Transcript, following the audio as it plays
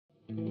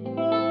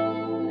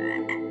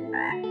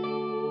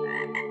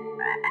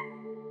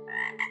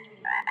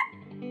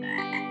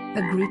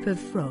A group of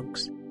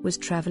frogs was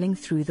traveling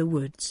through the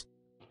woods.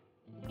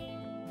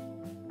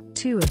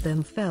 Two of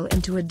them fell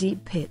into a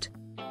deep pit.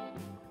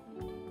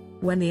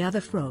 When the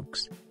other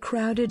frogs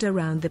crowded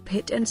around the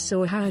pit and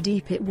saw how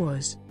deep it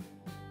was,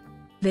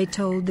 they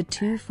told the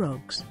two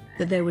frogs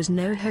that there was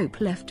no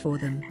hope left for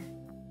them.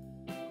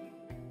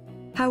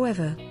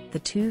 However, the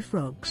two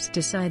frogs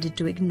decided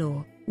to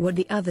ignore what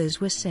the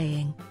others were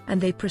saying, and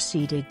they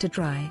proceeded to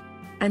try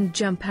and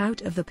jump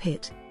out of the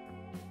pit.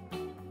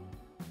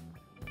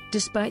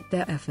 Despite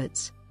their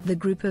efforts, the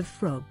group of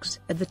frogs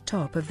at the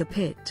top of the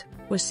pit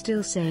was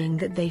still saying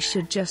that they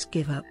should just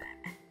give up,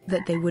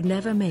 that they would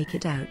never make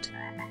it out.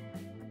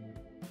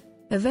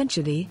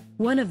 Eventually,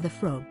 one of the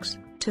frogs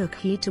took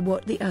heed to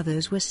what the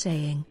others were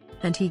saying,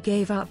 and he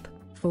gave up,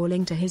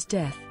 falling to his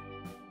death.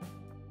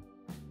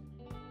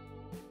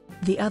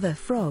 The other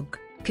frog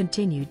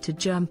continued to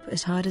jump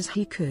as hard as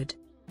he could.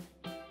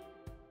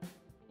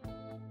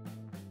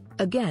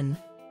 Again,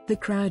 the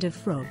crowd of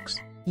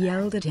frogs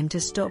yelled at him to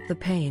stop the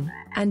pain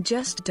and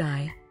just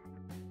die.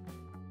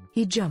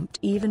 He jumped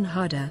even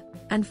harder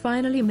and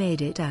finally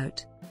made it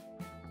out.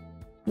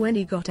 When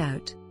he got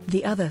out,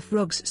 the other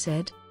frogs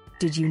said,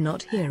 "Did you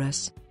not hear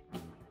us?"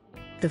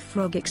 The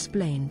frog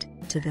explained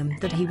to them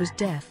that he was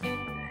deaf.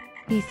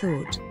 He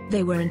thought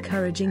they were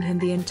encouraging him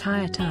the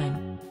entire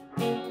time.